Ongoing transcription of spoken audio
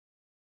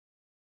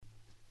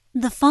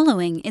The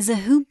following is a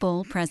Hoop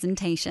Ball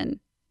presentation.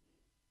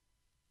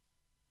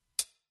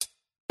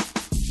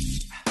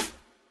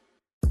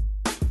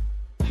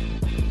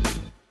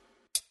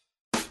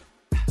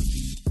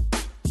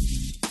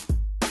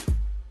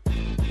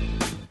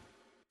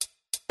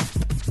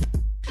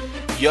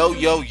 Yo,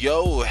 yo,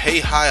 yo, hey,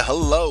 hi,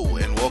 hello,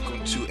 and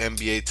welcome to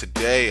NBA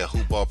Today, a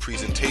Hoop Ball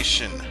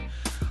presentation.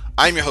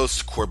 I'm your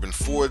host, Corbin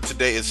Ford.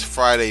 Today is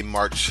Friday,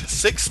 March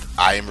 6th.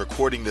 I am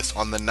recording this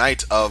on the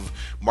night of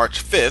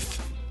March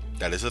 5th.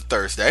 That is a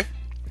Thursday.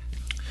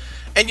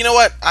 And you know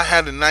what? I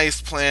had a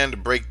nice plan to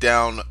break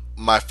down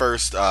my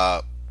first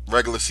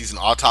regular season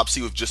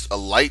autopsy with just a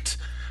light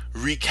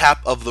recap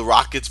of the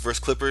Rockets versus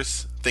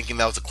Clippers, thinking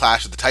that was a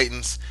clash of the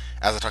Titans,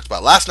 as I talked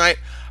about last night.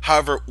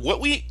 However,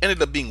 what we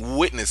ended up being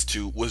witness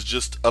to was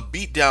just a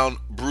beatdown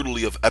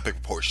brutally of epic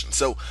proportions.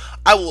 So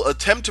I will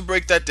attempt to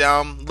break that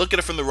down, look at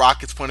it from the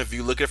Rockets' point of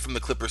view, look at it from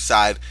the Clippers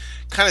side,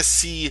 kind of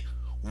see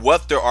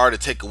what there are to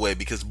take away,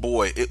 because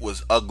boy, it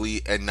was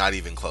ugly and not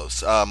even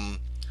close.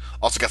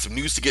 Also got some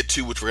news to get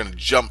to, which we're going to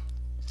jump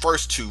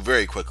first to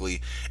very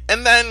quickly.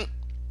 And then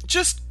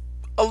just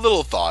a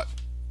little thought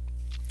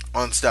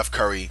on Steph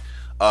Curry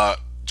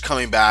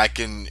coming back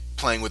and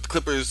playing with the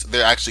Clippers.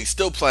 They're actually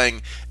still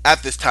playing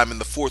at this time in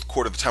the fourth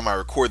quarter, the time I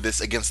record this,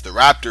 against the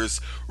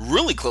Raptors.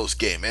 Really close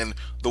game. And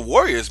the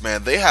Warriors,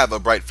 man, they have a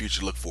bright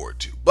future to look forward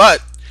to.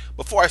 But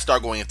before I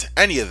start going into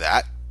any of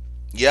that,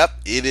 yep,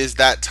 it is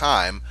that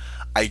time.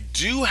 I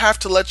do have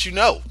to let you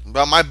know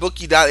about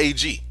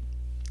mybookie.ag.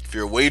 If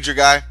you're a wager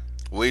guy,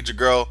 wager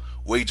girl,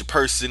 wager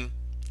person,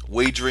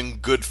 wagering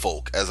good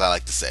folk, as I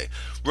like to say,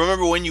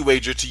 remember when you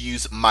wager to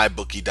use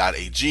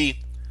mybookie.ag.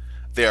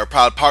 They are a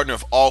proud partner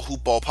of all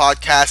Hoop Ball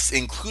podcasts,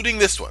 including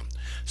this one.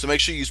 So make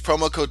sure you use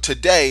promo code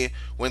TODAY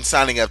when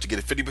signing up to get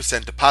a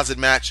 50% deposit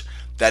match.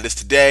 That is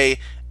today,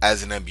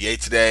 as in NBA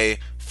Today,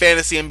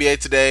 Fantasy NBA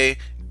Today,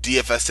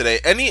 DFS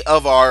Today, any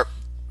of our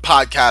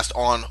podcasts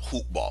on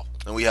Hoop Ball.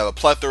 And we have a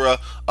plethora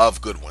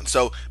of good ones.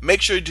 So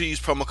make sure to use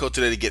promo code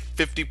TODAY to get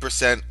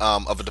 50%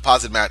 of a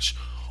deposit match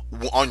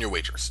on your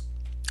wagers.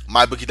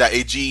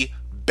 MyBookie.ag,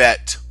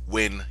 bet,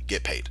 win,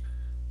 get paid.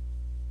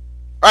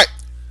 All right.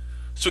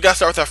 So we got to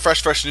start with our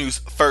fresh news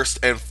first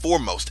and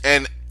foremost.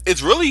 And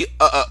it's really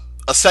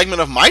a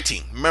segment of my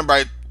team. Remember,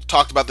 I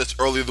talked about this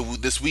earlier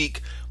this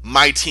week.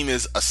 My team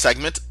is a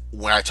segment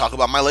when I talk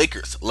about my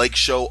Lakers. Lake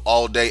Show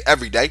all day,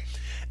 every day.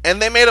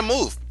 And they made a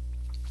move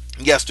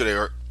yesterday,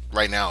 or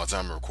right now as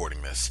I'm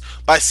recording this,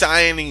 by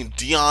signing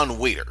Dion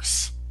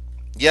Waiters.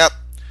 Yep.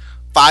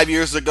 5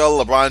 years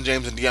ago, LeBron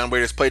James and Dion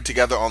Waiters played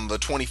together on the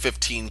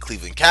 2015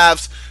 Cleveland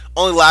Cavs.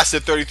 Only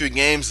lasted 33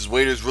 games, as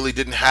Waiters really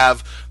didn't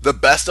have the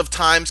best of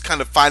times, kind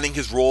of finding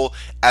his role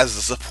as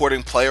a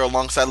supporting player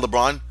alongside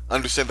LeBron.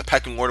 Understand the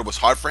pecking order was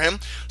hard for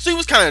him, so he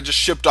was kind of just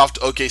shipped off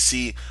to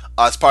OKC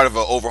as part of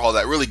an overhaul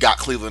that really got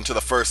Cleveland to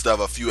the first of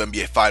a few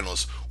NBA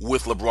Finals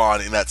with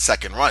LeBron in that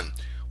second run.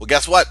 Well,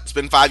 guess what? It's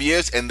been 5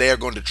 years, and they are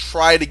going to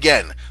try it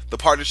again. The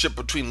partnership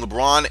between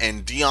LeBron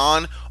and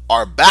Dion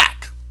are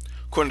back.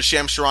 According to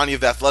Shams Charania of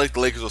The Athletic, the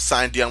Lakers will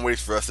sign Dion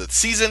Waiters for the rest of the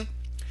season.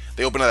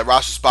 They opened up that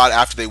roster spot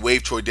after they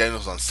waived Troy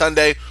Daniels on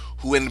Sunday,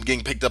 who ended up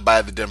getting picked up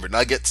by the Denver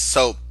Nuggets.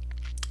 So,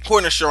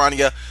 according to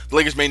Charania, the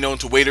Lakers made known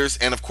to Waiters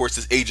and, of course,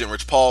 his agent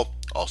Rich Paul,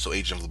 also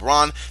agent of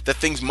LeBron, that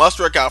things must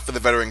work out for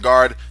the veteran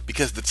guard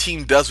because the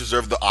team does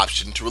reserve the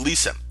option to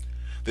release him.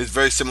 This is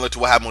very similar to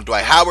what happened with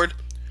Dwight Howard.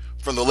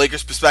 From the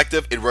Lakers'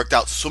 perspective, it worked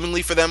out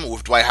swimmingly for them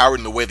with Dwight Howard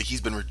in the way that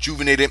he's been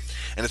rejuvenated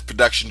and his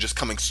production just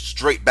coming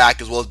straight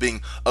back, as well as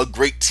being a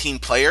great team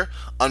player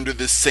under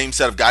this same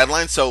set of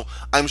guidelines. So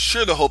I'm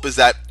sure the hope is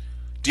that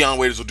Dion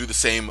Waiters will do the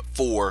same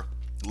for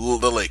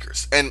the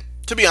Lakers. And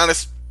to be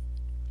honest,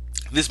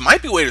 this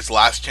might be Waiters'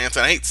 last chance,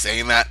 and I hate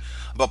saying that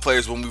about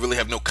players when we really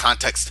have no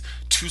context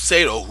to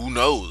say it. Oh, who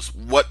knows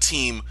what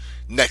team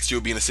next year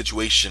will be in a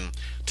situation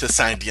to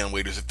sign Dion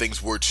Waiters if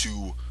things were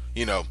to,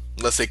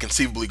 let's say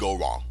conceivably go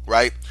wrong,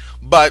 right?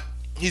 But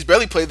he's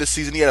barely played this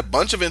season. He had a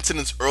bunch of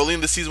incidents early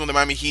in the season when the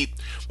Miami Heat,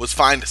 was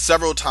fined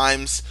several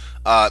times.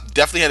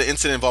 Definitely had an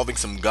incident involving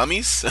some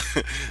gummies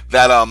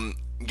that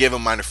gave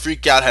him a minor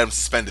freak out, had him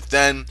suspended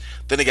then.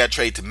 Then he got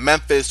traded to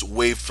Memphis,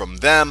 waived from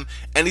them,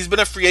 and he's been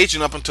a free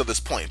agent up until this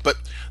point. But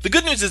the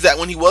good news is that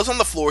when he was on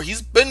the floor,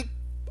 he's been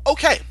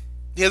okay.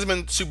 He hasn't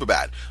been super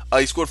bad.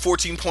 He scored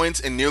 14 points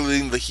and nearly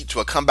leading the Heat to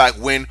a comeback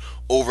win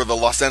over the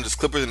Los Angeles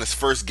Clippers in his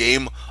first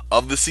game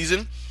of the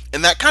season.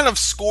 And that kind of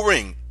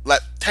scoring,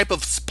 that type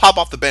of pop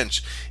off the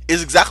bench,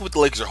 is exactly what the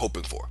Lakers are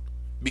hoping for.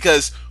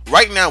 Because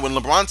right now, when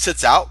LeBron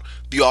sits out,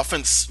 the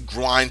offense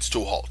grinds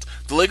to a halt.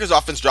 The Lakers'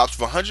 offense drops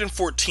from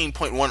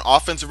 114.1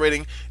 offensive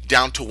rating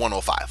down to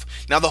 105.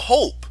 Now, the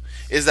hope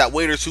is that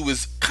Waiters, who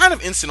is kind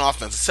of instant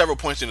offense at several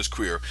points in his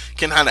career,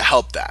 can kind of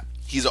help that.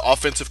 He's an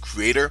offensive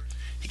creator.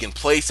 He can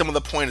play some of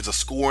the point as a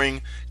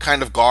scoring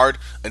kind of guard,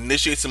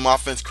 initiate some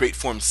offense, create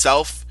for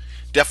himself.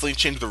 Definitely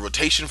change the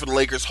rotation for the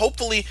Lakers.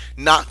 Hopefully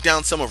knock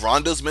down some of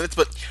Rondo's minutes,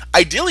 but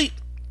ideally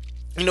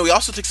He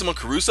also takes someone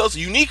Caruso, so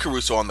you need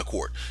Caruso on the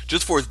court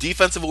just for his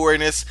defensive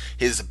awareness,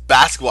 his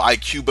basketball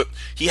IQ, but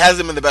he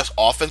hasn't been the best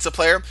offensive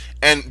player.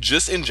 And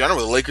just in general,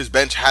 the Lakers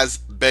bench has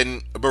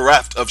been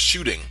bereft of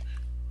shooting.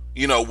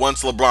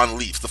 Once LeBron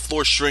leaves, the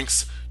floor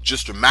shrinks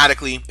just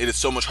dramatically. It is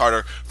so much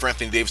harder for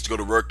Anthony Davis to go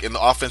to work, and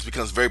the offense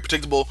becomes very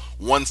predictable,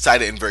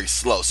 one-sided, and very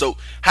slow. So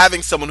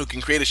having someone who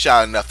can create a shot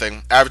out of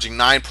nothing, averaging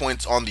 9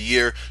 points on the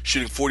year,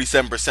 shooting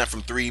 47%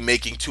 from three,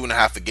 making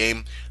 2.5 a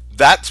game,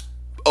 that's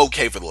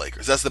okay for the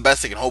Lakers. That's the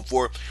best they can hope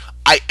for.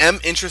 I am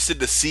interested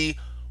to see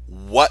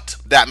what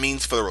that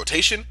means for the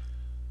rotation,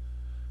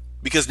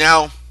 because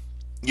now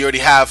you already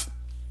have,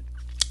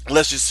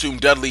 let's just assume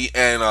Dudley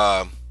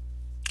and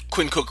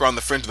Quinn Cook are on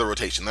the fringe of the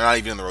rotation. They're not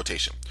even in the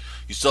rotation.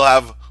 You still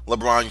have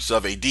LeBron, you still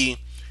have AD,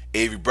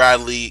 Avery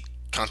Bradley,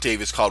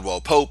 Contavious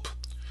Caldwell-Pope,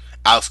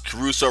 Alex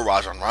Caruso,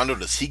 Rajon Rondo.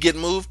 Does he get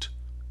moved?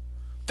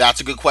 That's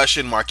a good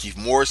question. Markieff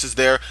Morris is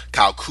there.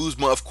 Kyle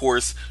Kuzma, of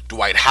course.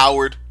 Dwight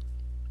Howard.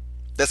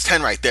 That's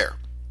 10 right there.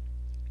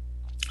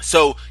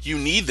 So you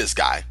need this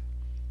guy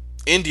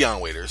in Dion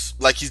Waiters.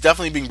 Like, he's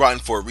definitely being brought in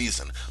for a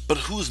reason. But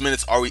whose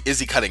minutes is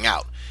he cutting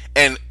out?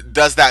 And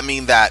does that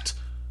mean that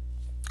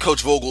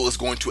Coach Vogel is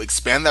going to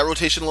expand that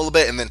rotation a little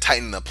bit and then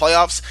tighten the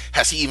playoffs?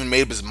 Has he even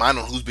made up his mind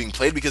on who's being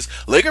played? Because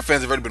Laker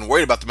fans have already been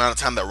worried about the amount of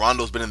time that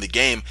Rondo's been in the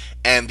game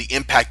and the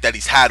impact that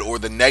he's had, or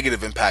the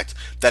negative impact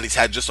that he's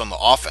had just on the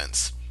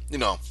offense.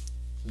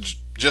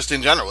 Just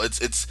in general.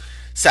 It's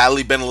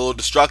sadly been a little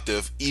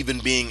destructive, even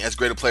being as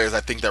great a player as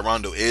I think that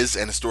Rondo is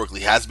and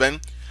historically has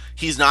been.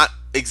 He's not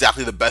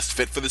exactly the best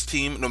fit for this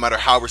team, no matter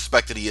how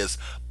respected he is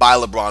by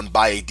LeBron,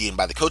 by AD, and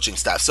by the coaching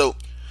staff. So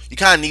you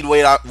kind of need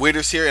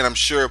waiters here, and I'm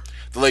sure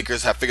the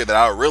Lakers have figured that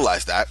out or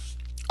realized that.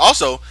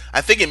 Also,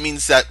 I think it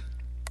means that,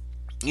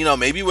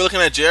 maybe we're looking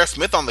at J.R.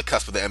 Smith on the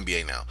cusp of the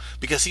NBA now,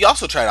 because he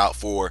also tried out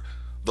for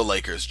the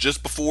Lakers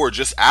just before,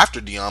 just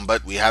after Dion,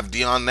 but we have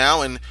Dion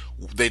now, and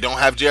they don't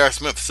have J.R.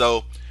 Smith,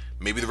 so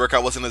maybe the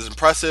workout wasn't as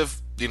impressive.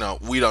 We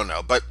don't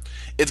know. But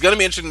it's going to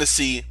be interesting to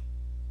see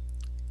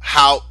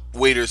how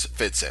Waiters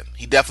fits in.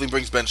 He definitely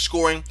brings bench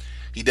scoring.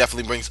 He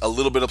definitely brings a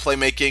little bit of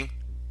playmaking.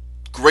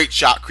 Great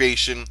shot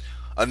creation.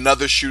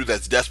 Another shooter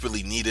that's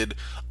desperately needed.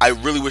 I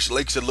really wish the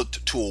Lakers had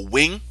looked to a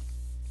wing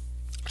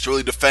to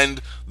really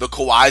defend the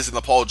Kawhis and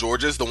the Paul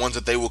Georges, the ones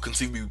that they will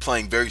conceivably be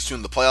playing very soon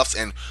in the playoffs,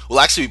 and will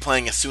actually be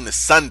playing as soon as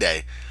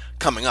Sunday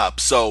coming up.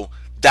 So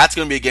that's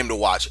going to be a game to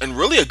watch, and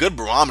really a good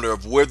barometer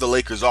of where the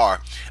Lakers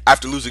are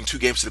after losing 2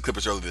 games to the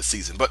Clippers earlier this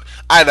season. But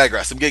I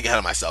digress. I'm getting ahead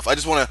of myself. I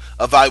just want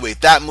to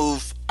evaluate that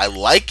move. I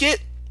like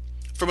it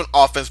from an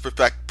offense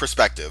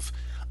perspective.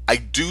 I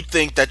do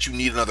think that you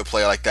need another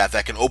player like that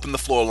can open the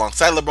floor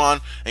alongside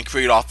LeBron and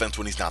create offense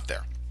when he's not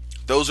there.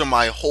 Those are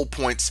my whole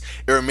points.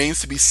 It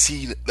remains to be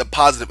seen the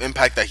positive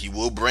impact that he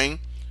will bring.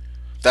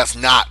 That's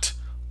not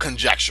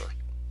conjecture.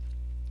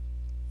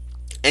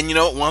 And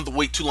won't have to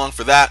wait too long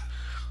for that.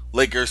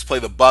 Lakers play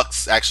the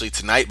Bucks actually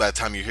tonight by the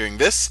time you're hearing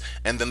this,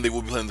 and then they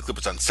will be playing the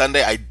Clippers on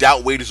Sunday. I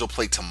doubt Waiters will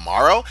play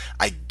tomorrow,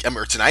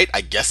 or tonight.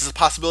 I guess it's a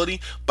possibility,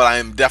 but I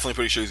am definitely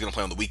pretty sure he's going to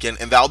play on the weekend,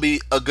 and that'll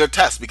be a good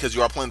test because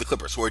you are playing the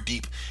Clippers, who are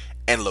deep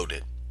and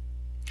loaded.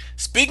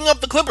 Speaking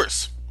of the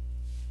Clippers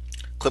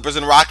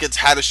and Rockets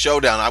had a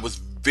showdown. I was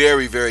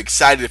very, very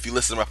excited. If you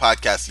listened to my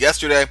podcast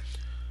yesterday,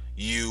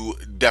 you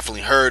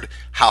definitely heard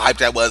how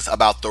hyped I was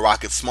about the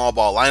Rockets' small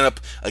ball lineup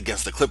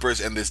against the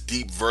Clippers and this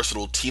deep,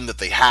 versatile team that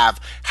they have,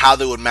 how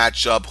they would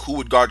match up, who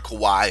would guard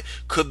Kawhi,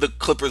 could the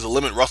Clippers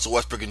limit Russell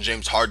Westbrook and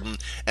James Harden,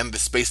 and the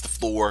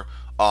space-to-floor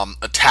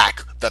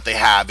attack that they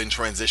have in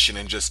transition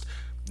and just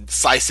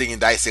slicing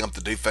and dicing up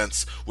the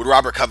defense. Would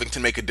Robert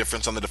Covington make a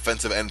difference on the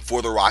defensive end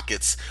for the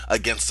Rockets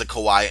against the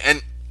Kawhi?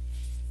 And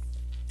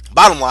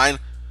bottom line,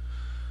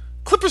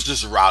 Clippers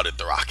just routed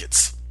the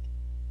Rockets.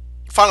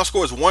 Final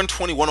score is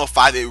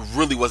 120-105. It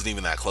really wasn't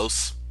even that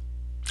close.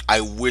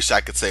 I wish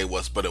I could say it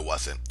was, but it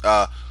wasn't.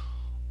 I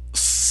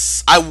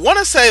want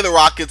to say the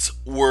Rockets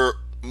were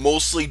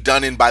mostly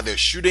done in by their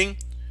shooting.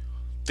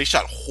 They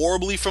shot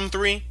horribly from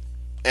 3,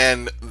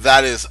 and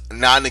that is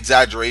not an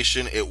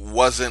exaggeration. It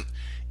wasn't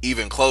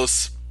even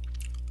close.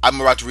 I'm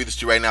about to read this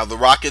to you right now. The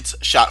Rockets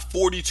shot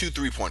 42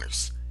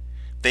 3-pointers.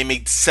 They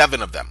made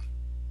 7 of them.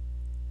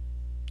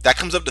 That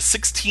comes up to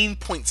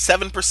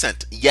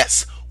 16.7%.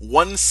 Yes,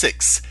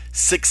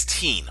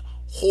 16.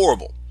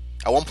 Horrible.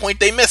 At one point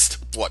they missed,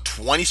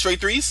 20 straight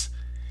threes?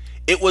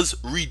 It was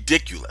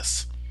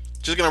ridiculous.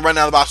 Just going to run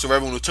down the box of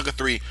everyone who took a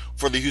 3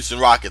 for the Houston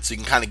Rockets so you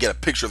can kind of get a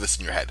picture of this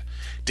in your head.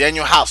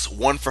 Daniel House,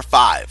 1 for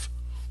 5.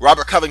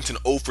 Robert Covington,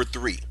 0 for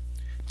 3.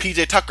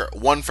 PJ Tucker,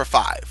 1 for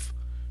 5.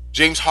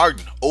 James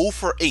Harden, 0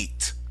 for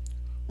 8.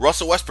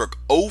 Russell Westbrook,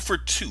 0 for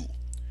 2.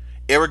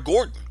 Eric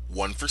Gordon,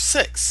 1 for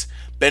 6.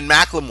 Ben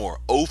McLemore,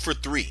 0 for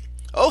 3.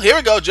 Oh, here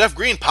we go. Jeff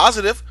Green,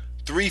 positive,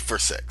 3 for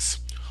 6.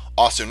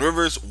 Austin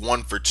Rivers,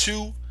 1 for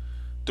 2.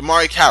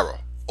 DeMarre Carroll,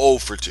 0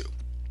 for 2.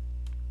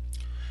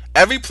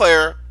 Every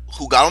player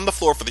who got on the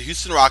floor for the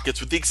Houston Rockets,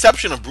 with the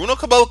exception of Bruno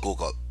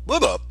Caboclo,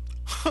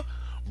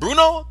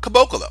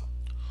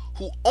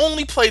 who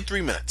only played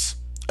 3 minutes,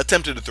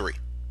 attempted a 3.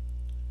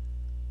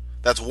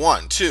 That's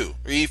 1, 2,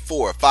 3,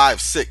 4,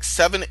 5, 6,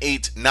 7,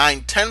 8,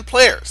 9, 10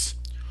 players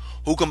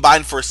who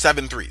combined for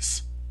 7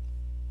 threes.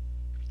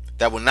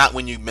 That will not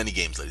win you many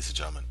games, ladies and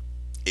gentlemen.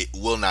 It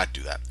will not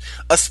do that.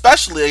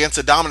 Especially against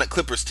a dominant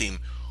Clippers team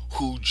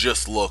who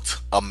just looked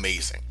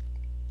amazing.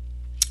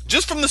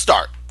 Just from the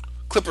start,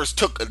 Clippers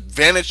took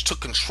advantage,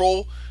 took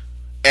control,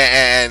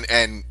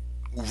 and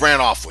ran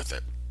off with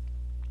it.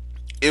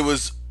 It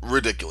was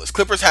ridiculous.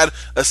 Clippers had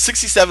a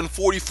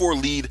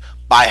 67-44 lead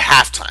by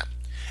halftime.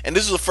 And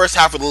this was the first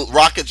half where the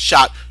Rockets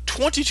shot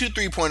 22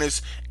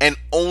 three-pointers and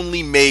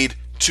only made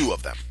 2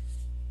 of them.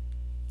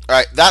 All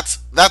right, that's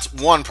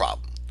one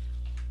problem.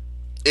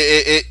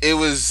 It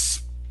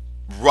was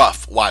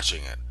rough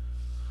watching it.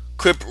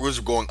 Clippers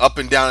were going up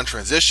and down in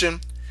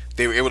transition.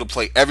 They were able to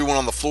play everyone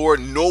on the floor.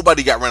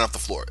 Nobody got ran off the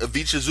floor.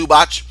 Ivica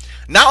Zubac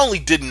not only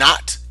did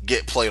not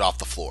get played off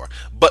the floor,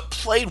 but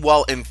played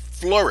well and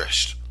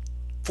flourished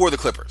for the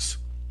Clippers.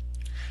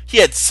 He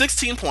had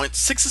 16 points,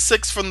 6 of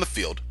 6 from the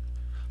field,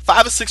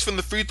 5 of 6 from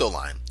the free throw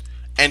line,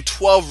 and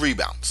 12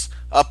 rebounds.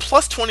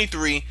 Plus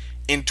 23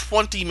 in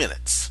 20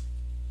 minutes.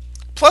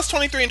 Plus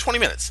 23 in 20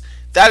 minutes.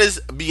 That is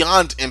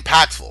beyond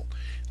impactful.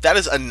 That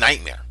is a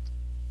nightmare.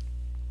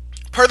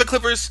 Per the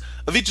Clippers,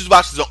 Ivica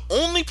Zubac is the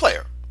only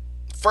player,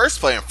 first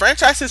player in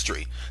franchise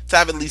history, to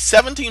have at least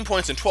 17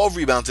 points and 12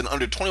 rebounds in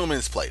under 21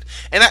 minutes played.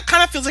 And that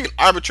kind of feels like an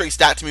arbitrary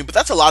stat to me, but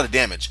that's a lot of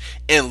damage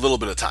in a little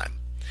bit of time.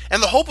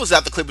 And the hope was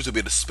that the Clippers would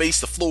be able to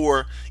space the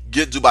floor,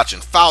 get Zubac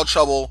in foul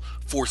trouble,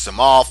 force him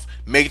off,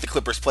 make the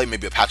Clippers play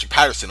maybe a Patrick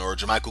Patterson or a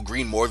JaMychal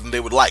Green more than they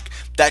would like.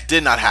 That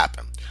did not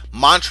happen.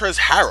 Montrezl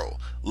Harrell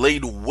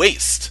laid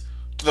waste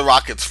to the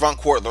Rockets' front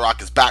court, the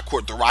Rockets' back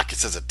court, the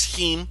Rockets as a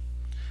team.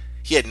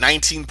 He had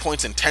 19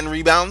 points and 10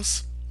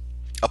 rebounds,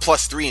 a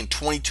plus 3 in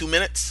 22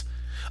 minutes.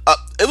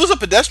 It was a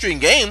pedestrian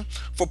game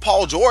for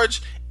Paul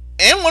George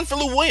and one for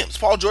Lou Williams.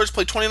 Paul George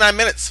played 29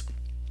 minutes,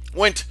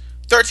 went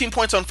 13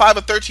 points on 5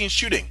 of 13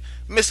 shooting,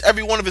 missed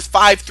every one of his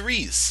 5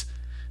 threes,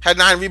 had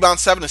 9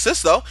 rebounds, 7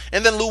 assists though.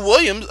 And then Lou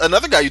Williams,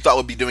 another guy you thought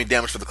would be doing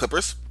damage for the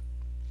Clippers,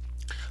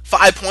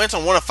 5 points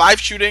on 1 of 5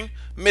 shooting,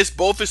 missed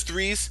both his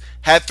threes,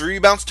 had 3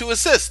 rebounds, 2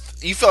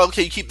 assists. You felt,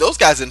 okay, you keep those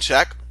guys in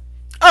check.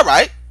 All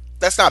right,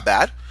 that's not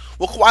bad.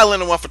 Well, Kawhi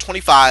Leonard went for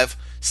 25,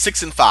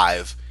 6 and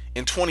 5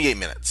 in 28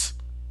 minutes.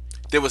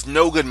 There was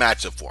no good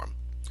matchup for him.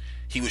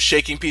 He was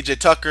shaking PJ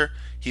Tucker.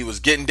 He was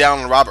getting down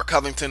on Robert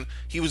Covington.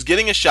 He was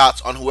getting his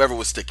shots on whoever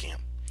was sticking him.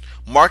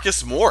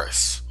 Marcus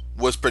Morris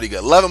was pretty good.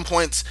 11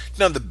 points,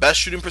 not the best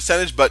shooting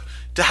percentage, but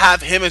to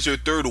have him as your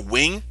third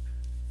wing,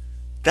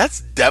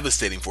 that's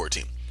devastating for a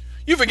team.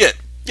 You forget,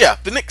 yeah,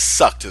 the Knicks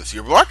sucked this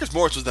year, but Marcus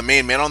Morris was the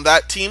main man on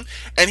that team,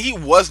 and he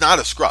was not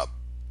a scrub.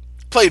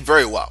 Played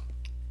very well.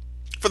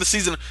 For the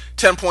season,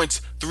 10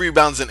 points, 3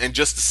 rebounds, and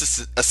just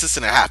assists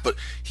and a half. But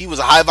he was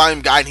a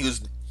high-volume guy, and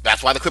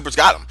that's why the Clippers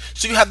got him.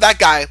 So you have that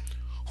guy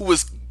who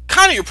was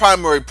kind of your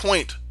primary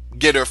point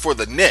getter for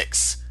the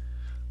Knicks,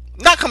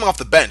 not coming off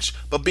the bench,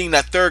 but being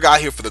that third guy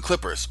here for the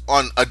Clippers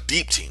on a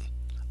deep team.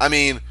 I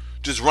mean,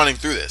 just running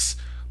through this.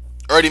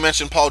 Already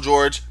mentioned Paul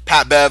George,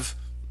 Pat Bev,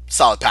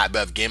 solid Pat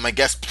Bev game, I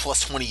guess,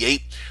 plus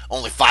 28,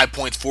 only 5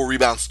 points, 4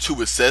 rebounds,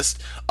 2 assists.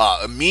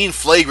 A mean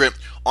flagrant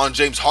on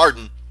James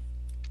Harden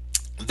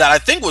that I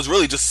think was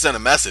really just to send a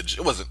message.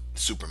 It wasn't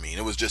super mean.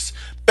 It was just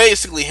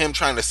basically him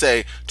trying to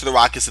say to the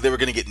Rockets that they were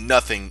going to get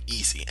nothing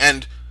easy.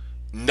 And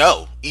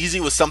no, easy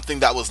was something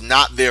that was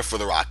not there for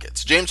the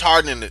Rockets. James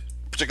Harden in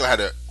particular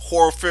had a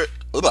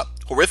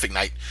horrific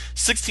night.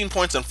 16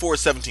 points on 4 of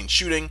 17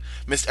 shooting.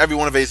 Missed every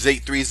one of his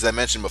 8 threes, as I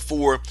mentioned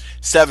before.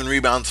 7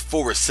 rebounds,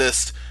 4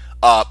 assists.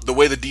 The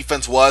way the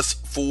defense was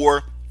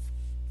for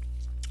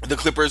the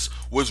Clippers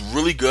was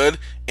really good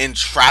in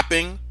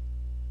trapping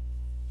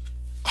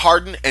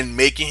Harden and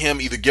making him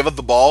either give up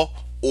the ball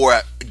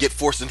or get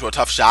forced into a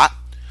tough shot,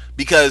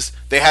 because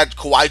they had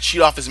Kawhi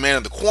cheat off his man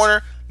in the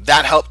corner.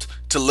 That helped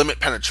to limit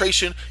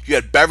penetration. You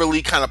had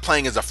Beverly kind of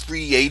playing as a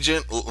free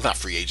agent, not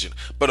free agent,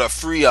 but a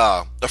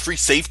free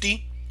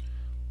safety,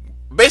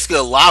 basically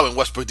allowing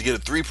Westbrook to get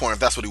a 3-pointer if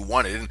that's what he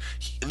wanted. And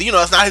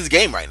that's not his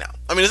game right now.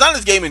 I mean, it's not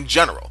his game in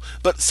general,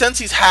 but since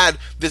he's had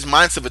this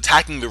mindset of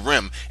attacking the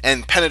rim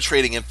and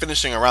penetrating and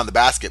finishing around the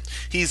basket,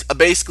 he's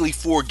basically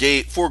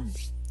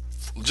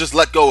just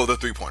let go of the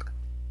 3-pointer.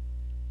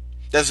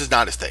 That's just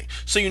not his thing.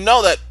 So you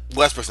know that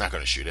Westbrook's not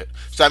going to shoot it.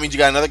 So that means you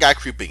got another guy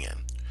creeping in.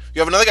 You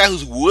have another guy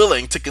who's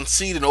willing to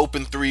concede an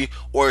open 3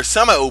 or a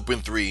semi-open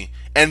 3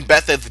 and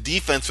bet that the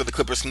defense for the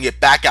Clippers can get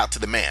back out to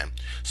the man.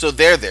 So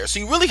they're there. So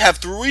you really have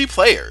 3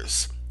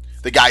 players.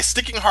 The guy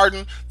sticking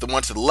Harden, the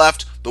one to the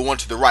left, the one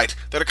to the right,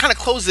 that are kind of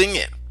closing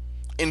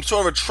in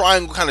sort of a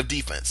triangle kind of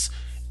defense.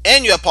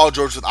 And you have Paul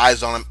George with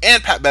eyes on him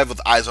and Pat Bev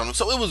with eyes on him.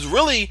 So it was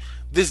really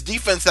this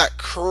defense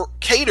that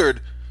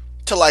catered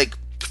to like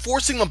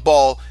forcing the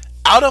ball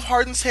out of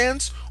Harden's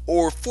hands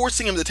or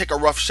forcing him to take a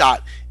rough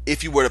shot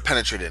if you were to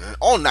penetrate it. And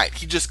all night,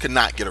 he just could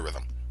not get a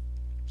rhythm.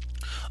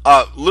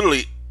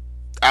 Literally,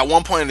 at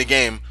one point in the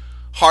game,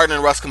 Harden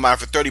and Russ combined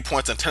for 30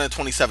 points on 10 of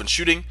 27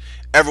 shooting.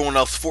 Everyone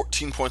else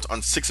 14 points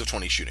on 6 of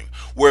 20 shooting.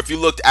 Where if you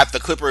looked at the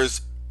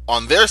Clippers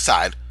on their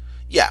side,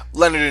 Yeah,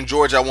 Leonard and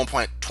George at one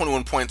point,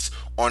 21 points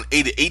on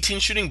 8 to 18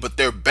 shooting, but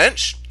their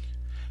bench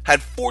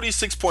had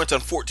 46 points on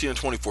 14 and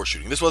 24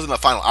 shooting. This wasn't the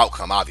final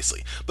outcome,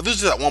 obviously, but this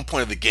was at one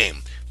point of the game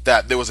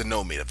that there was a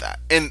no made of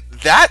that. And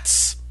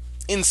that's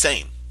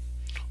insane.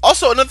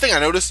 Also, another thing I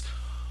noticed,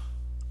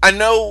 I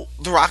know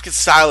the Rockets'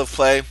 style of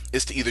play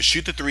is to either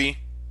shoot the three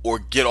or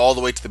get all the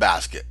way to the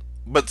basket,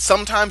 but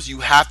sometimes you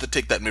have to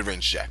take that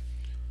mid-range J.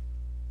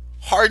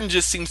 Harden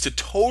just seems to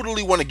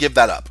totally want to give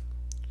that up.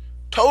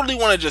 Totally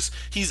want to just,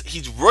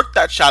 he's worked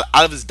that shot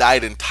out of his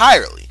diet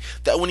entirely.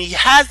 That when he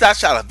has that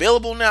shot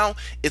available now,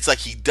 it's like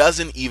he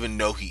doesn't even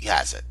know he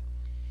has it.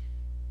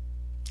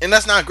 And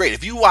that's not great.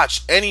 If you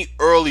watch any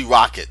early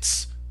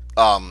Rockets,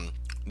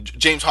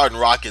 James Harden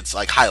Rockets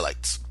like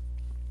highlights,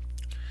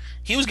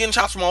 he was getting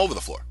shots from all over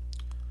the floor.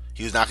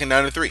 He was knocking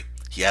down a three.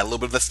 He had a little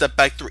bit of a step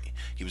back three.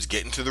 He was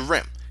getting to the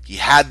rim. He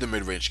had the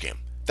mid-range game.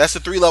 That's a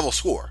 3-level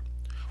score.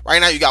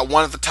 Right now you got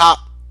one at the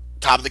top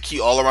of the key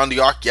all around the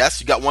arc.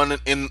 Yes, you got one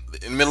in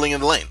middling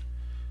in the lane.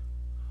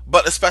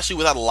 But especially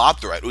without a lob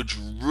threat, which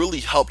really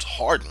helped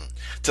Harden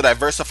to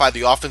diversify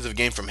the offensive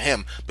game from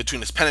him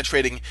between his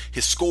penetrating,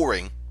 his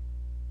scoring,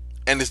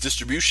 and his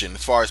distribution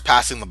as far as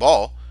passing the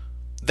ball.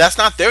 That's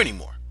not there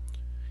anymore.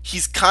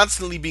 He's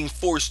constantly being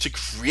forced to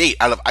create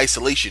out of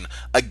isolation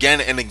again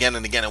and again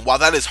and again. And while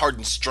that is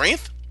Harden's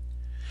strength,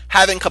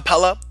 having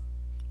Capella,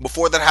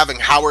 before that having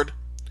Howard,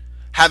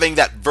 having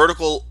that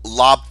vertical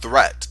lob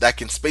threat that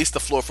can space the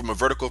floor from a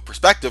vertical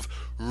perspective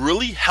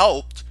really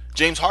helped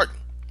James Harden.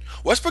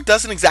 Westbrook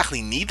doesn't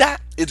exactly need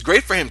that. It's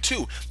great for him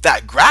too,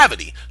 that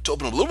gravity to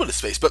open up a little bit of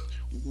space. But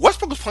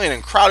Westbrook was playing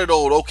in crowded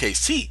old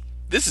OKC.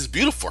 This is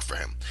beautiful for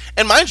him.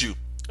 And mind you,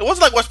 it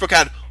wasn't like Westbrook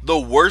had the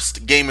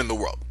worst game in the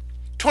world.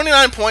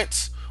 29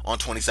 points on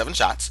 27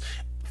 shots,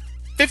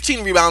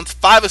 15 rebounds,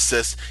 5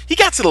 assists. He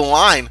got to the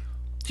line.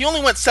 He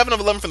only went 7 of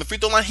 11 from the free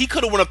throw line. He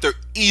could have went up there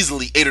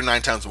easily 8 or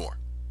 9 times more.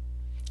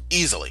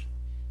 Easily.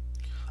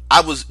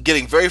 I was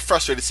getting very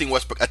frustrated seeing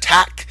Westbrook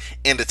attack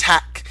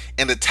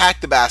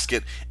the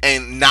basket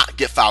and not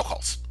get foul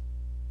calls.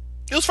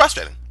 It was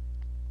frustrating.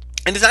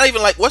 And it's not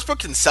even like Westbrook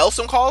can sell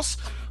some calls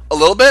a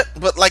little bit,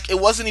 but like it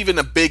wasn't even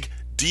a big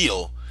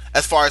deal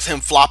as far as him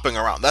flopping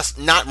around. That's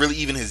not really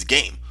even his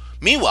game.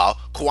 Meanwhile,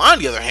 Kawhi on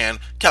the other hand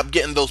kept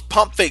getting those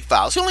pump fake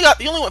fouls. He only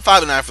went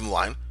 5 and 9 from the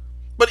line.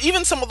 But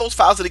even some of those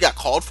fouls that he got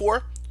called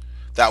for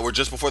that were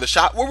just before the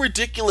shot were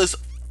ridiculous,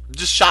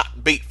 just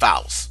shot bait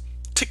fouls.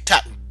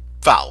 Tic-tac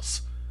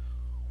fouls.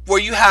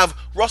 Where you have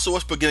Russell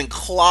Westbrook getting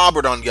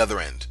clobbered on the other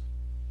end.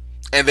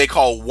 And they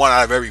call 1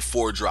 out of every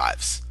 4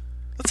 drives.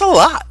 That's a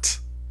lot.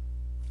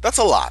 That's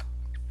a lot.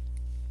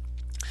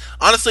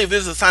 Honestly, if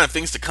this is a sign of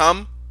things to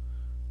come,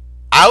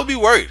 I would be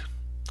worried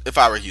if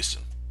I were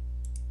Houston.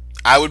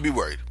 I would be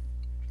worried.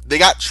 They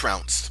got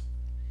trounced.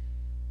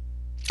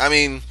 I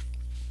mean,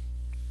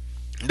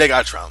 they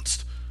got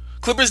trounced.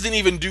 Clippers didn't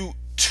even do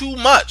too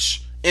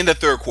much in the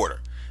third quarter.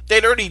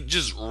 They'd already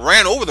just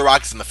ran over the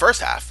Rockets in the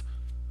first half.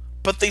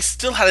 But they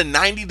still had a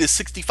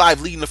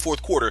 90-65 lead in the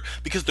fourth quarter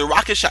because the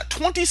Rockets shot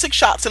 26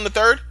 shots in the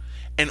third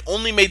and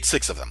only made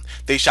 6 of them.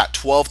 They shot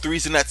 12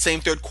 threes in that same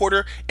third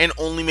quarter and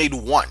only made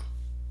 1.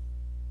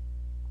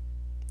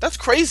 That's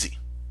crazy.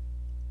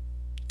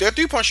 Their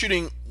three-point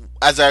shooting,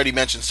 as I already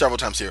mentioned several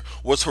times here,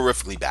 was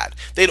horrifically bad.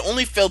 They'd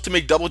only failed to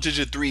make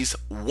double-digit threes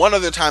one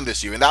other time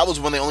this year, and that was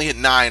when they only hit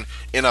 9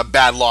 in a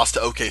bad loss to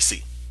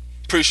OKC.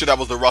 Pretty sure that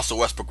was the Russell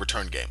Westbrook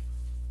return game.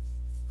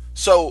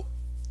 So,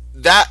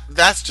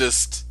 that's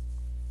just...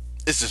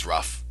 It's just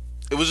rough.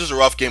 It was just a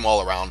rough game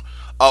all around.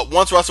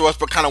 Once Russell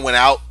Westbrook kind of went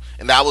out,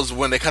 and that was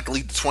when they cut the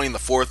lead to 20 in the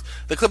fourth,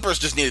 the Clippers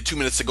just needed 2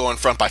 minutes to go in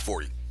front by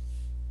 40.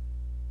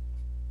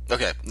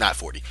 Okay, not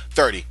 40.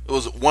 30. It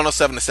was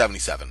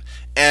 107-77.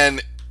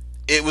 And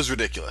it was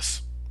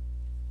ridiculous.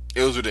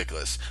 It was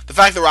ridiculous. The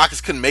fact the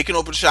Rockets couldn't make an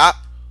open shot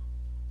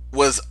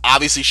was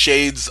obviously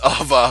shades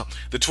of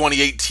the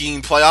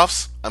 2018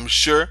 playoffs, I'm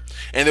sure.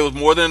 And there was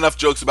more than enough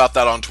jokes about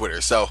that on Twitter.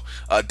 So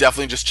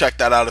definitely just check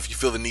that out if you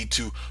feel the need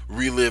to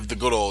relive the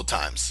good old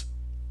times.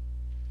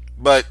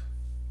 But,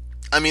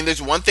 I mean,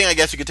 there's one thing I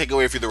guess you could take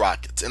away from the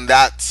Rockets. And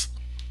that's,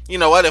 you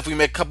know what, if we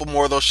make a couple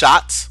more of those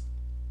shots,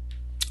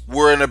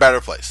 we're in a better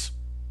place.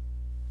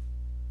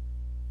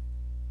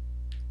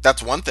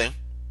 That's one thing.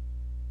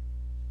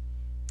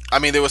 I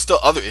mean, there were still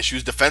other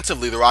issues.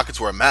 Defensively, the Rockets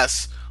were a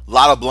mess. A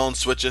lot of blown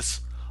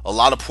switches, a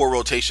lot of poor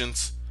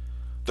rotations.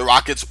 The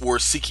Rockets were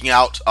seeking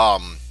out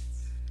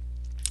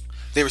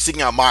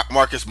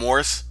Marcus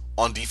Morris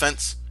on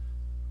defense.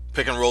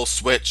 Pick and roll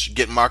switch,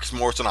 get Marcus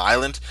Morris on an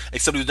island,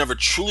 except he was never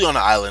truly on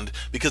an island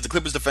because the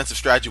Clippers' defensive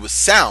strategy was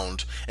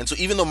sound. And so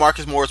even though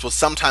Marcus Morris was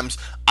sometimes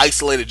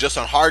isolated just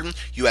on Harden,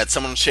 you had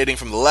someone shading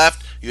from the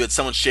left, you had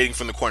someone shading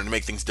from the corner to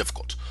make things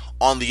difficult.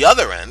 On the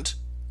other end,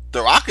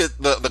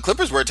 the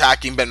Clippers were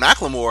attacking Ben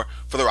McLemore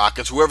for the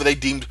Rockets, whoever they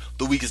deemed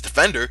the weakest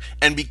defender,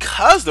 and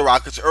because the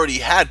Rockets already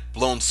had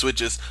blown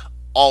switches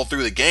all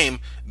through the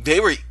game, they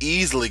were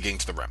easily getting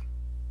to the rim.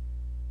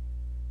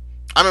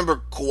 I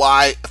remember Kawhi,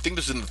 I think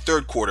this was in the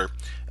third quarter,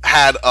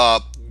 had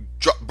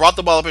brought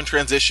the ball up in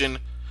transition,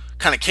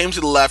 kind of came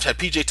to the left, had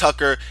PJ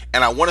Tucker,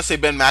 and I want to say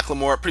Ben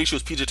McLemore, pretty sure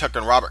it was PJ Tucker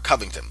and Robert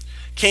Covington.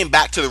 Came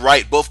back to the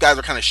right, both guys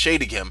were kind of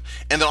shading him,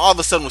 and then all of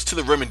a sudden was to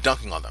the rim and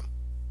dunking on them.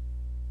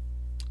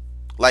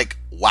 Like,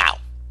 wow.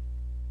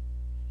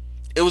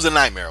 It was a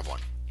nightmare of one.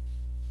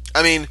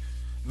 I mean,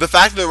 the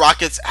fact that the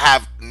Rockets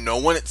have no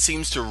one, it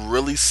seems, to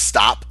really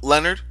stop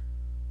Leonard,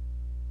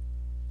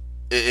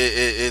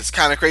 it's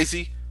kind of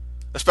crazy,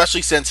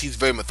 especially since he's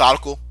very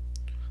methodical.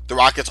 The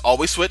Rockets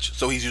always switch,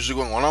 so he's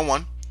usually going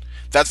one-on-one.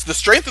 That's the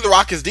strength of the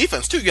Rockets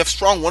defense, too. You have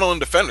strong one-on-one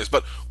defenders,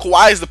 but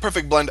Kawhi is the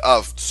perfect blend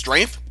of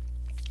strength.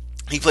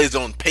 He plays his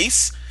own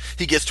pace.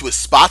 He gets to his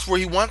spots where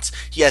he wants.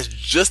 He has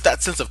just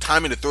that sense of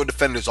timing to throw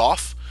defenders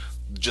off.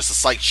 Just a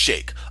slight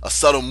shake, a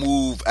subtle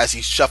move as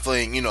he's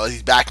shuffling, as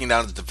he's backing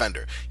down the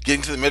defender,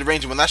 getting to the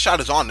mid-range, and when that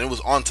shot is on, and it was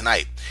on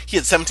tonight, he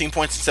had 17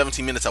 points in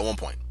 17 minutes at one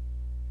point.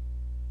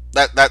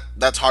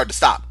 That's hard to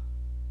stop.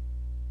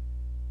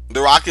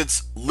 The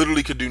Rockets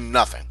literally could do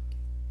nothing.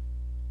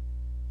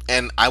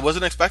 And I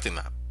wasn't expecting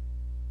that.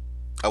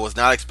 I was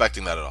not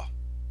expecting that at all.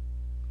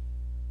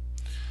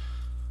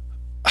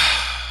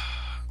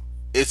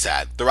 It's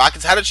sad. The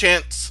Rockets had a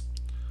chance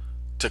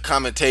to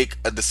come and take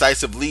a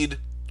decisive lead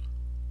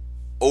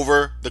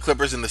over the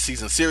Clippers in the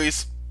season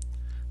series.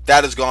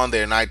 That is gone.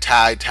 They're now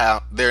tied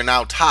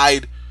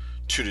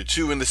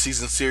 2-2 in the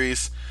season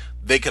series.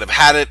 They could have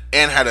had it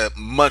and had a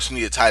much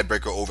needed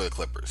tiebreaker over the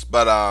Clippers.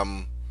 But I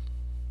don't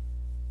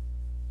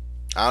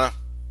know.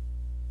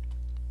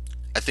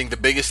 I think the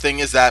biggest thing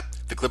is that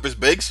the Clippers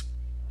bigs,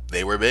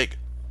 they were big.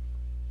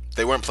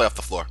 They weren't play off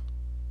the floor.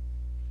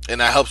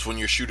 And that helps when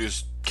your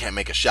shooters can't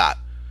make a shot.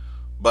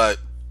 But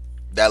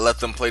that let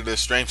them play to their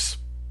strengths.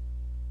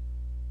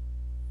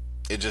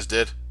 It just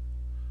did.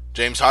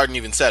 James Harden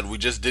even said, we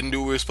just didn't do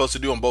what we were supposed to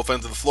do on both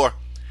ends of the floor.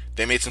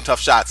 They made some tough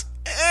shots.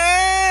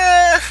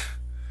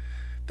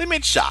 They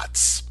made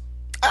shots.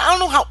 I don't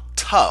know how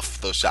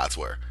tough those shots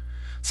were.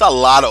 It's a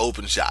lot of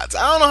open shots.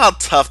 I don't know how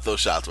tough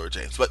those shots were,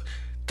 James, but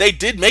they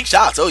did make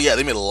shots. Oh yeah,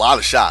 they made a lot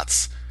of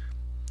shots.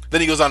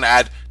 Then he goes on to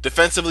add,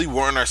 defensively,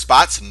 we're in our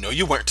spots. No,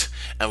 you weren't.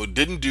 And we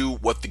didn't do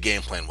what the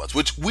game plan was,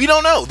 which we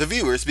don't know, the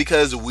viewers,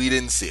 because we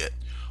didn't see it.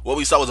 What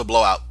we saw was a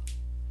blowout.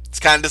 It's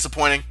kind of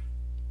disappointing.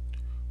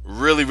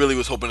 Really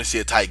was hoping to see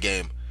a tight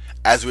game,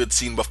 as we had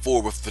seen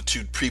before with the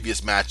three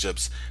previous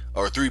matchups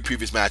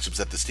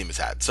that this team has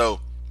had. So,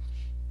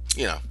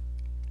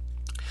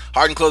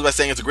 Harden closed by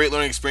saying it's a great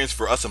learning experience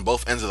for us on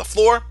both ends of the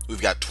floor.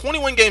 We've got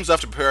 21 games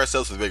left to prepare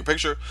ourselves for the bigger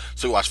picture,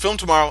 so we watch film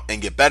tomorrow and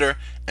get better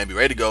and be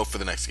ready to go for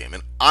the next game.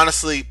 And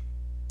honestly,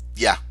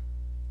 yeah,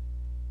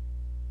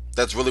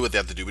 that's really what they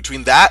have to do.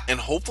 Between that and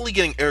hopefully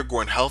getting Eric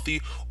Gordon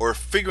healthy or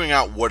figuring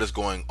out what is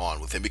going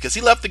on with him, because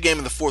he left the game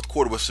in the fourth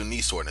quarter with some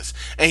knee soreness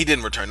and he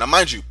didn't return. Now,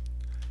 mind you,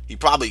 he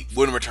probably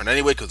wouldn't return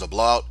anyway because of the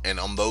blowout, and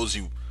on those,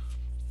 you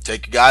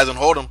take your guys and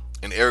hold them.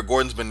 And Eric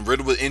Gordon's been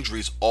riddled with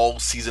injuries all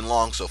season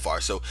long so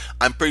far. So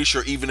I'm pretty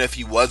sure even if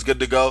he was good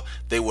to go,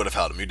 they would have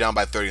held him. You're down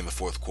by 30 in the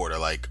fourth quarter.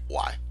 Like,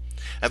 why?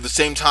 At the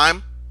same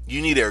time,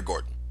 you need Eric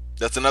Gordon.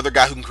 That's another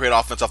guy who can create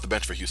offense off the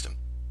bench for Houston.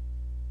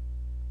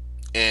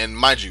 And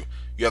mind you,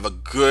 you have a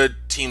good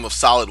team of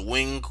solid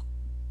wing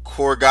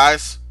core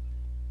guys.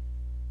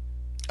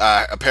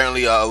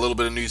 Apparently, a little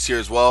bit of news here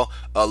as well.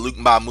 Luke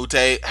Mbah a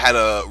Moute had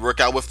a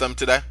workout with them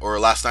today, or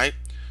last night.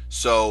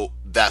 So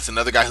that's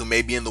another guy who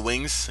may be in the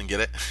wings. And get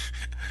it?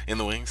 In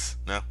the wings?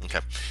 No?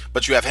 Okay.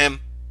 But you have him.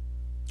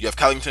 You have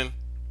Covington.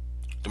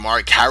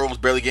 DeMarre Carroll's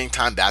barely getting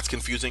time. That's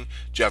confusing.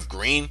 Jeff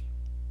Green.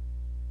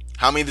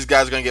 How many of these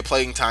guys are going to get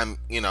playing time,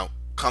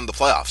 come the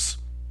playoffs?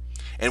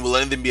 And will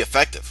any of them be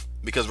effective?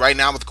 Because right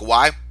now with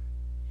Kawhi,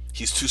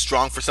 he's too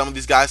strong for some of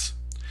these guys.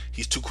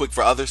 He's too quick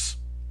for others.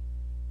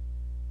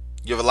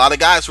 You have a lot of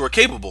guys who are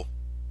capable.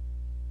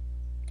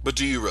 But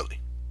do you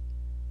really?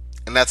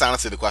 And that's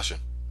honestly the question.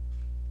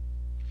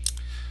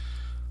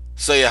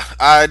 So yeah,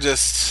 I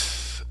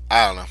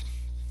don't know.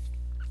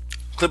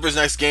 Clippers'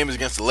 next game is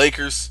against the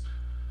Lakers.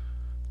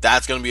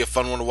 That's going to be a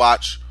fun one to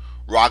watch.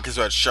 Rockets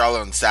are at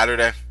Charlotte on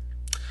Saturday.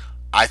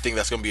 I think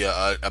that's going to be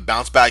a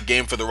bounce-back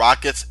game for the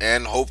Rockets,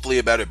 and hopefully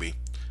it better be,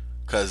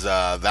 because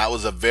that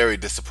was a very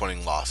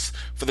disappointing loss.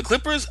 For the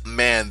Clippers,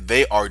 man,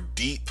 they are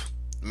deep.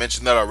 I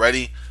mentioned that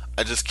already.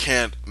 I just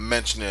can't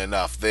mention it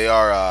enough. They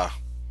are,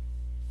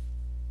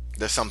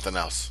 there's something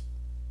else.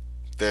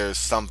 There's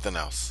something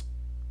else.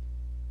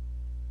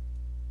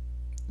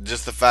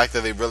 Just the fact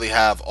that they really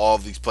have all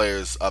of these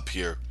players up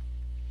here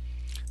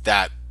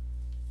that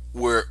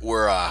were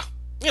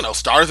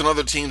stars on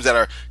other teams that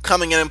are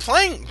coming in and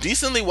playing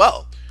decently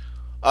well.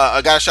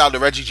 I got a shout out to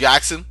Reggie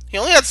Jackson. He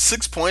only had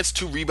 6 points,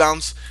 2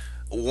 rebounds,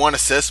 1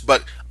 assist,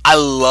 but I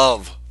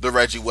love the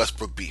Reggie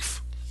Westbrook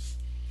beef.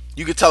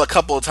 You could tell a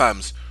couple of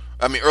times.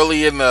 I mean,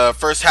 early in the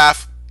first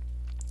half,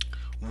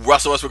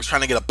 Russell Westbrook was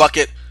trying to get a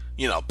bucket,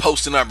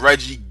 posting up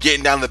Reggie,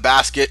 getting down the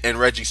basket, and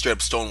Reggie straight up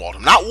stonewalled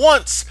him. Not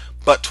once,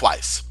 but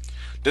twice.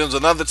 Then there was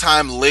another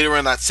time later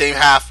in that same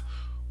half,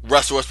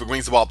 Russell Westbrook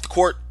brings the ball up the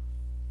court,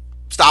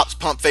 stops,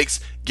 pump fakes,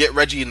 get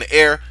Reggie in the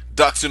air,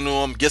 ducks into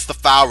him, gets the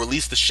foul,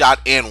 released the shot,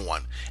 and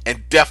won.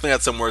 And definitely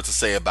had some words to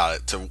say about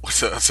it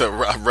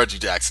to Reggie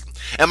Jackson.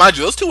 And mind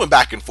you, those two went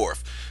back and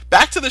forth.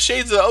 Back to the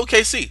shades of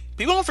OKC.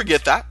 People don't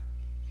forget that.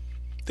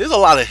 There's a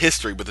lot of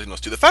history between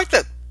those two. The fact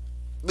that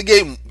the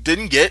game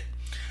didn't get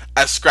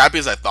as scrappy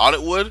as I thought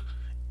it would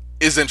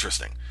is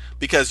interesting.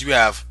 Because you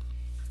have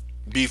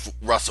beef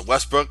Russell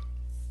Westbrook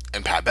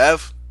and Pat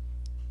Bev,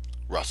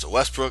 Russell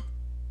Westbrook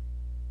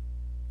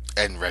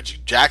and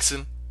Reggie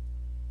Jackson.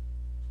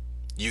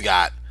 You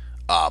got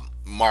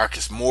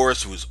Marcus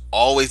Morris, who's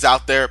always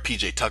out there.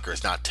 PJ Tucker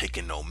is not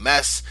taking no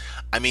mess.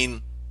 I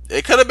mean,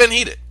 it could have been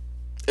heated.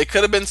 It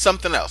could have been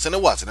something else, and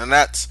it wasn't, and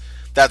that's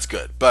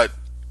good. But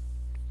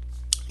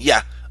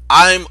yeah,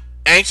 I'm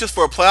anxious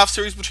for a playoff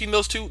series between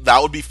those two.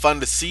 That would be fun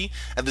to see.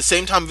 At the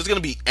same time, if it's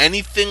going to be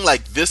anything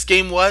like this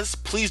game was,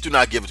 please do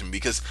not give it to me,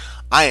 because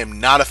I am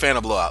not a fan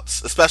of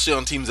blowouts, especially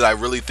on teams that I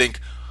really think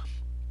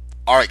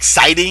are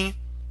exciting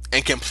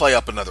and can play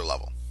up another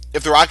level.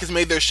 If the Rockets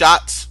made their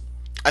shots,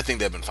 I think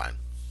they've been fine.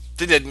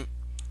 They didn't.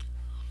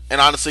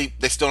 And honestly,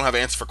 they still don't have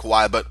an answer for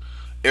Kawhi, but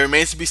it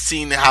remains to be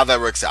seen how that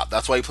works out.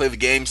 That's why you play the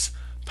games.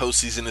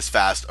 Postseason is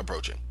fast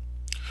approaching.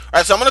 All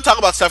right, so I'm going to talk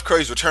about Steph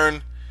Curry's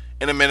return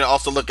in a minute,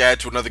 also look ahead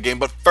to another game.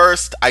 But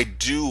first, I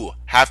do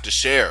have to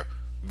share a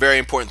very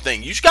important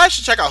thing. You guys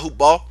should check out Hoop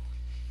Ball.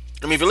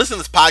 I mean, if you're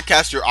listening to this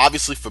podcast, you're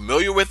obviously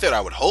familiar with it.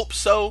 I would hope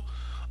so.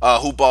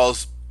 Hoop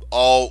Ball's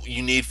all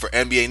you need for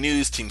NBA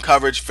news, team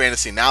coverage,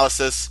 fantasy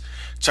analysis.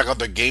 Check out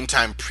their Game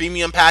Time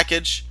Premium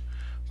package,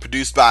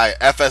 produced by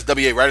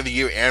FSWA Writer of the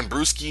Year and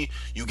Brewski.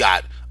 You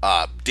got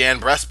Dan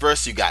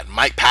Brespers, you got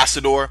Mike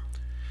Passador.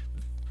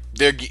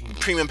 Their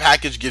premium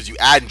package gives you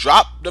add and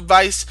drop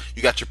device.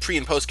 You got your pre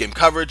and post game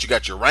coverage. You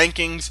got your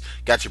rankings,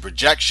 got your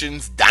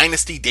projections,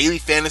 dynasty, daily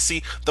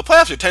fantasy. The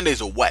playoffs are 10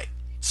 days away.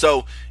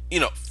 So,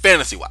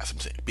 fantasy wise, I'm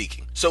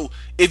speaking. So,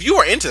 if you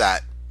are into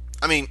that,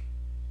 I mean,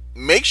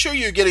 make sure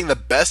you're getting the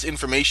best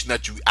information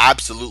that you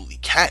absolutely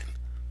can.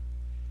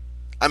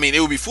 I mean, it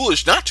would be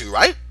foolish not to,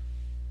 right?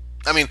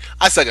 I mean,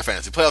 I suck at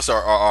fantasy. Playoffs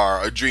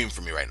are a dream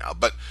for me right now.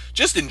 But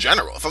just in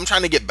general, if I'm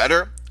trying to get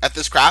better at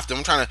this craft and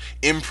I'm trying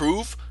to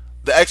improve,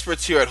 the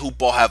experts here at Hoop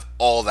Ball have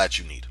all that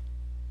you need.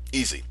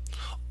 Easy.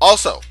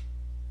 Also,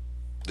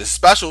 this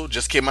special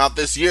just came out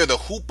this year. The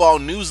Hoop Ball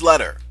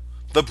newsletter,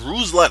 the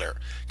Brews Letter,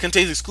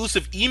 contains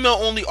exclusive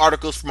email-only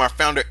articles from our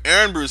founder,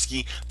 Aaron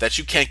Brewski, that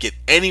you can't get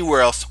anywhere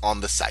else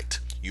on the site.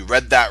 You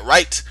read that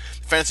right.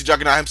 The fantasy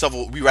juggernaut himself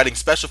will be writing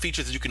special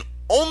features that you can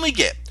only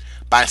get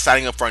by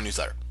signing up for our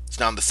newsletter. It's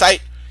not on the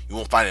site. You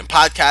won't find it in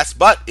podcasts,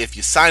 but if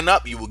you sign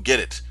up, you will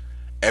get it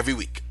every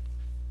week.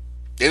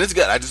 And it's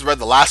good. I just read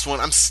the last one.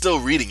 I'm still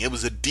reading. It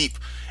was a deep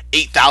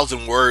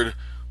 8,000 word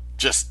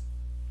just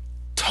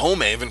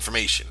tome of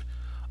information.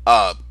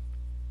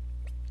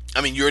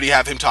 You already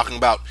have him talking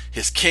about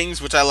his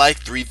Kings, which I like.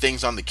 3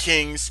 things on the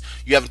Kings.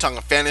 You have him talking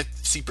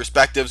fantasy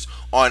perspectives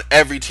on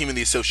every team in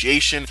the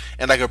association,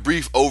 and like a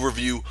brief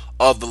overview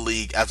of the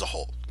league as a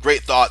whole.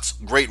 Great thoughts,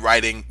 great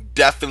writing.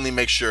 Definitely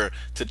make sure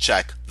to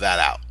check that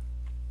out.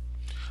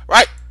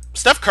 Right,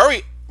 Steph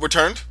Curry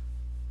returned.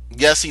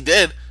 Yes, he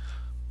did.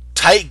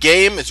 Tight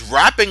game is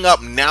wrapping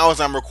up now as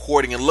I'm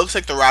recording. It looks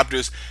like the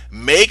Raptors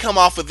may come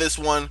off with this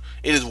one.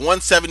 It is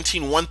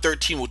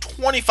 117-113 with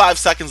 25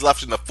 seconds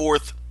left in the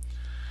fourth.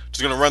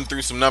 Just going to run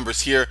through some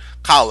numbers here.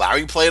 Kyle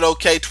Lowry played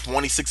okay,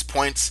 26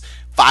 points,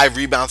 5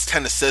 rebounds,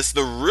 10 assists.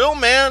 The real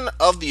man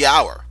of the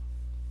hour,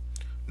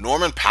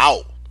 Norman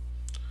Powell,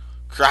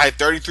 had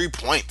 33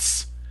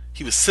 points.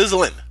 He was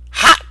sizzling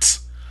hot,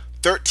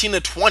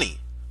 13-20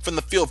 from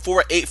the field,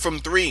 4-8 from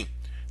 3,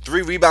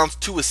 3 rebounds,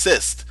 2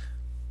 assists.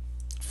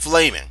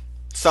 Flaming.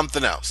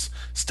 Something else.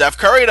 Steph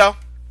Curry, though.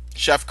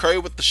 Chef Curry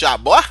with the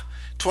shot, boy.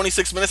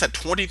 26 minutes at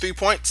 23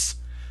 points.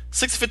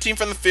 6-15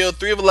 from the field,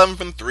 3 of 11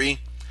 from 3.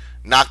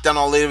 Knocked down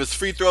all 8 of his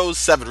free throws,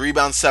 7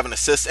 rebounds, 7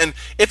 assists. And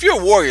if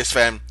you're a Warriors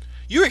fan,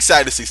 you're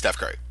excited to see Steph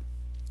Curry.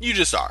 You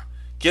just are.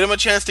 Get him a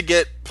chance to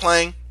get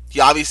playing. He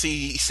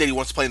said he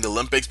wants to play in the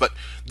Olympics, but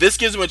this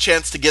gives him a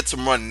chance to get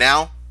some run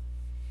now.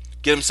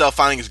 Get himself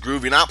finding his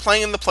groove. You're not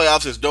playing in the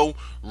playoffs. There's no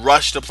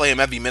rush to play him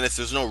heavy minutes.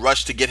 There's no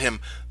rush to get him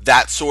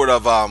that sort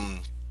of, run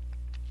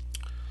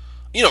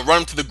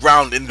him to the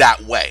ground in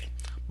that way.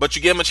 But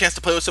you give him a chance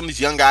to play with some of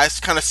these young guys,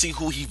 to kind of see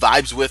who he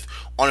vibes with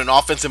on an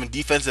offensive and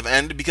defensive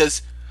end,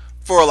 because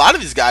for a lot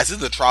of these guys, this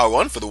is a trial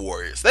run for the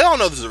Warriors. They all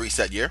know this is a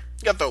reset year.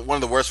 You got one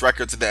of the worst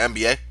records in the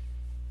NBA.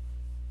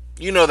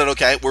 You know that,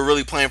 okay, we're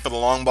really playing for the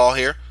long ball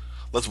here.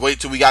 Let's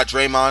wait till we got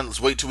Draymond. Let's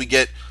wait till we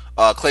get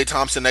Klay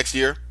Thompson next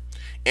year.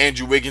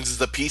 Andrew Wiggins is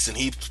the piece, and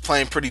he's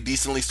playing pretty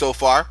decently so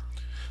far.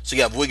 So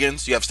you have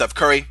Wiggins, you have Steph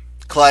Curry,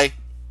 Klay,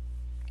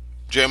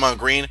 Draymond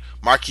Green.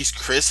 Marquise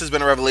Chris has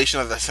been a revelation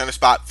at the center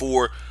spot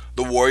for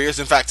the Warriors.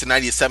 In fact,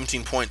 tonight he has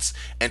 17 points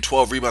and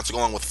 12 rebounds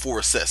along with 4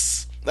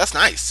 assists. That's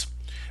nice.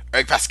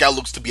 Eric Pascal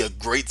looks to be a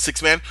great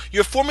 6-man.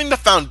 You're forming the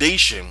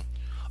foundation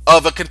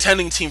of a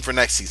contending team for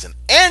next season.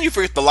 And you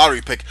forget the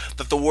lottery pick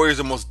that the Warriors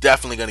are most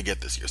definitely going to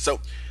get this year. So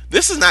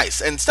this is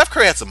nice. And Steph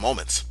Curry had some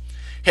moments.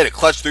 Hit a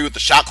clutch 3 with the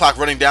shot clock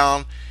running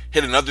down.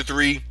 Hit another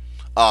 3.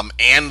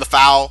 And the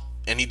foul.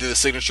 And he did a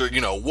signature,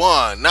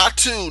 one, not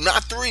two,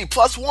 not three,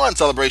 plus one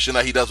celebration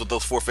that he does with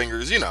those four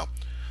fingers,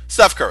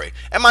 Steph Curry.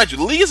 And mind you,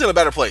 the league is in a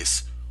better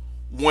place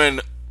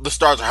when the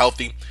stars are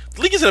healthy.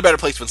 The league is in a better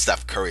place when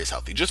Steph Curry is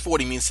healthy, just for what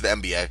he means to the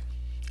NBA.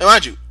 And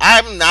mind you,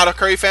 I'm not a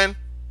Curry fan,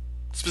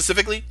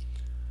 specifically,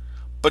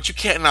 but you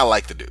can't not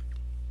like the dude.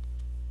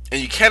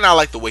 And you cannot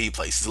like the way he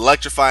plays. He's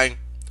electrifying.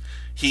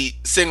 He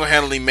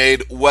single-handedly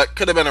made what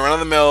could have been a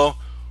run-of-the-mill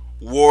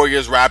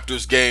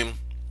Warriors-Raptors game,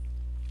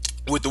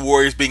 with the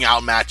Warriors being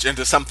outmatched,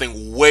 into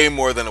something way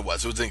more than it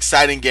was. It was an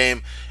exciting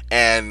game,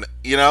 and,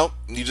 you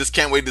just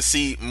can't wait to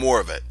see more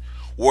of it.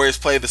 Warriors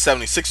play the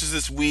 76ers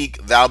this week.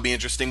 That'll be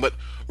interesting. But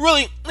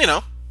really,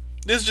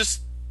 this is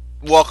just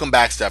welcome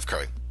back, Steph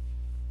Curry.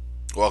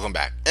 Welcome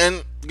back.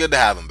 And good to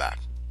have him back.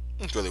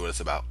 That's really what it's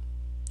about.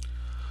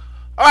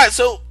 Alright,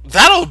 so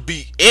that'll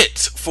be it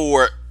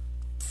for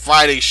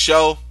Friday's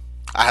show.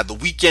 I had the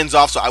weekends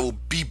off, so I will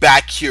be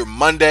back here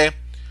Monday.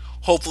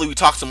 Hopefully we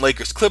talk some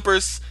Lakers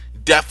Clippers.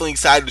 Definitely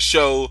excited to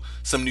show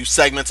some new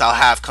segments I'll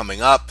have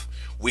coming up.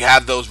 We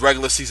have those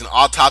regular season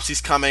autopsies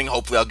coming.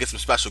 Hopefully I'll get some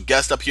special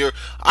guests up here.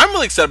 I'm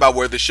really excited about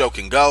where this show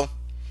can go.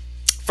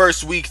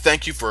 First week,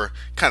 thank you for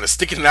kind of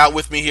sticking it out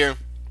with me here.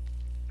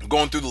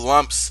 Going through the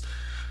lumps,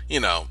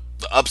 the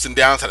ups and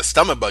downs. Had a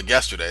stomach bug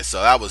yesterday,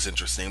 so that was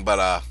interesting.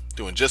 But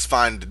doing just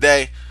fine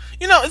today.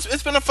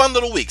 It's been a fun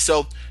little week.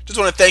 So just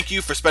want to thank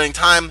you for spending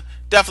time.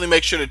 Definitely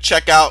make sure to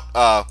check out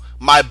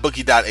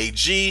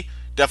mybookie.ag.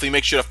 Definitely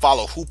make sure to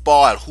follow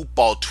Hoopball at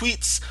Hoopball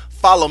Tweets.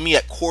 Follow me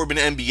at Corbin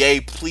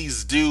NBA.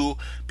 Please do,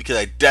 because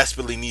I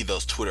desperately need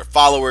those Twitter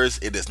followers.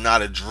 It is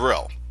not a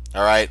drill.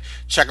 All right.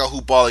 Check out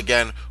Hoopball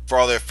again for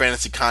all their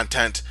fantasy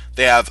content.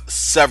 They have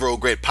several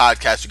great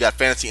podcasts. You got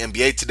Fantasy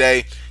NBA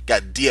today.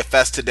 Got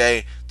DFS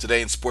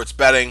today in sports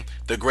betting.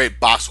 The great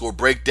box score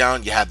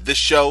breakdown. You have this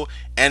show,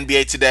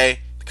 NBA Today,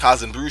 the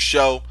Cos and Brew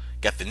Show.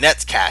 Got the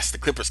Nets cast, the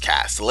Clippers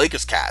cast, the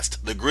Lakers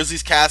cast, the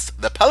Grizzlies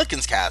cast, the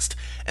Pelicans cast,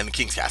 and the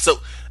Kings cast.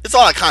 So it's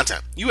all that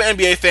content. You an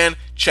NBA fan,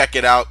 check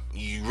it out.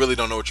 You really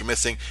don't know what you're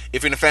missing.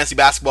 If you're into fantasy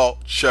basketball,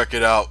 check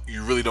it out.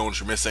 You really don't know what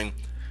you're missing.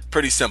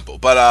 Pretty simple.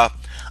 But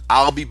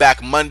I'll be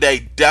back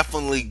Monday.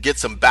 Definitely get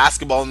some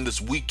basketball in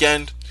this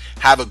weekend.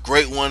 Have a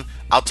great one.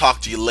 I'll talk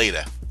to you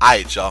later. All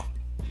right, y'all.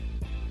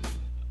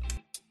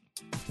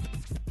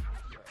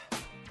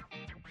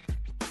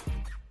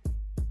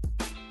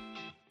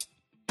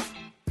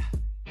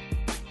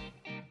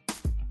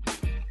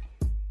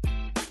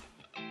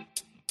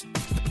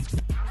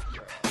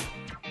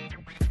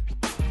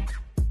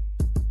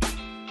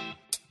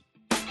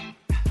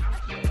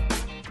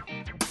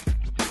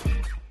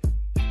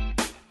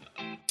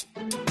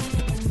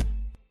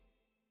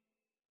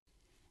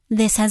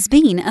 This has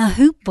been a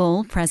Hoop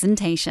Ball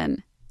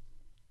presentation.